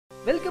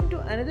Welcome to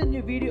another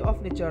new video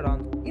of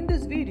Addons. In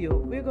this video,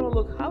 we're going to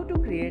look how to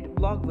create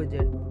blog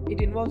widget.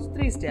 It involves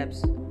 3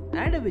 steps: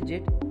 add a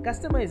widget,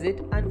 customize it,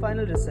 and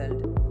final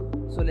result.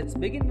 So let's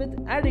begin with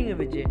adding a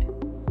widget.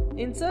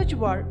 In search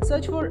bar,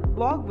 search for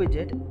blog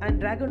widget and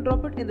drag and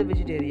drop it in the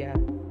widget area.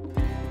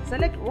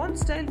 Select one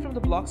style from the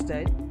blog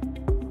style.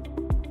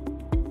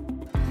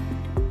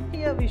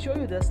 Here we show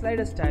you the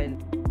slider style,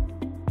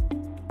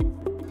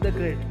 the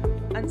grid,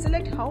 and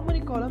select how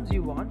many columns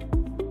you want.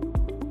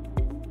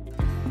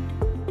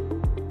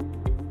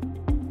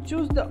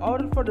 Choose the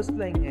order for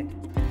displaying it.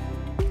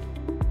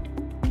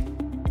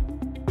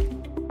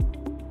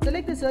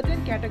 Select the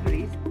certain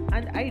categories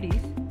and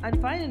IDs,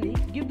 and finally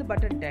give the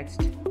button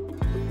text.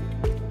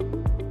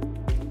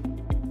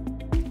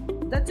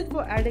 That's it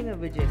for adding a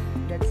widget.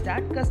 Let's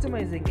start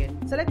customizing it.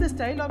 Select the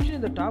style option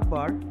in the top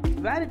bar,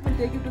 where it will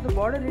take you to the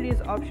border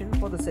radius option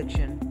for the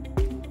section.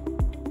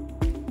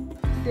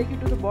 Take you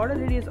to the border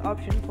radius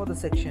option for the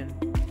section.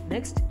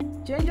 Next,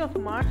 change of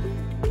mark.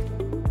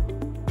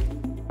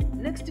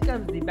 Next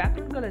comes the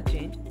background color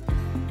change,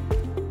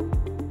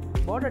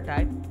 border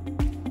type,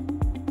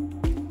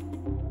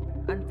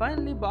 and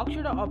finally box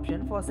shadow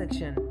option for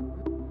section.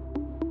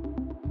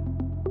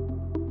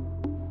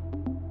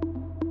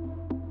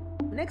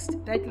 Next,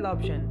 title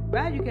option,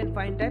 where you can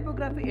find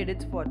typography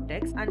edits for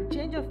text and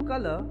change of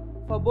color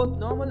for both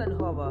normal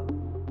and hover.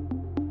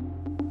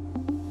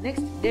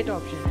 Next, date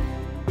option.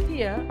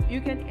 Here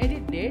you can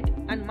edit date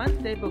and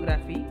month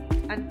typography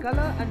and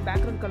color and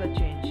background color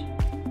change.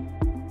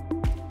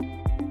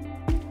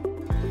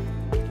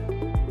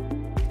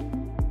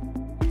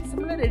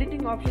 Similar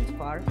editing options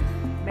for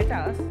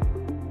metas,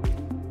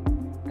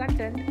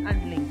 content,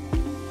 and link.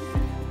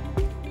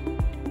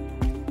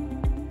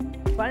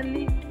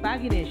 Finally,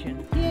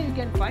 pagination. Here you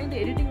can find the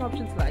editing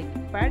options like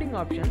padding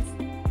options,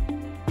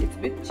 its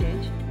width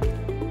change,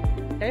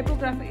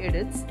 typography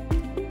edits,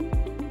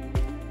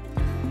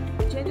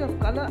 change of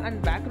color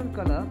and background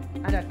color,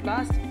 and at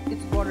last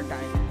its border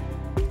type.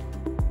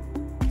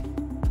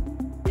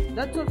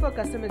 That's all for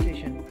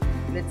customization.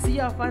 Let's see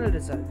our final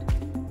result.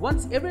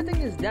 Once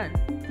everything is done,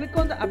 click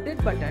on the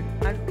update button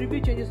and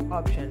preview changes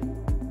option.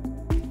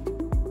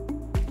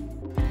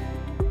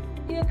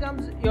 Here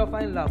comes your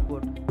final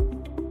output.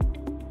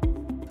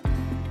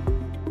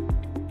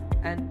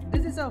 And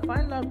this is our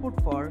final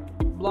output for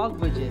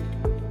blog widget.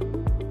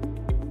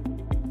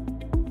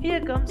 Here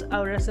comes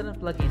our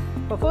restaurant plugin.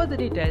 For further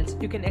details,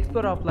 you can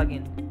explore our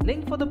plugin.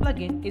 Link for the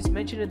plugin is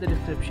mentioned in the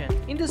description.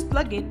 In this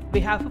plugin, we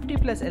have 50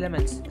 plus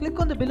elements. Click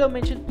on the below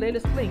mentioned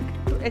playlist link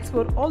to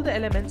explore all the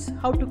elements,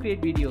 how to create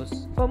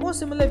videos. For more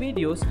similar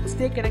videos,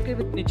 stay connected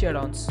with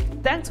Addons.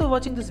 Thanks for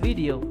watching this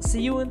video.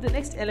 See you in the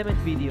next element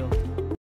video.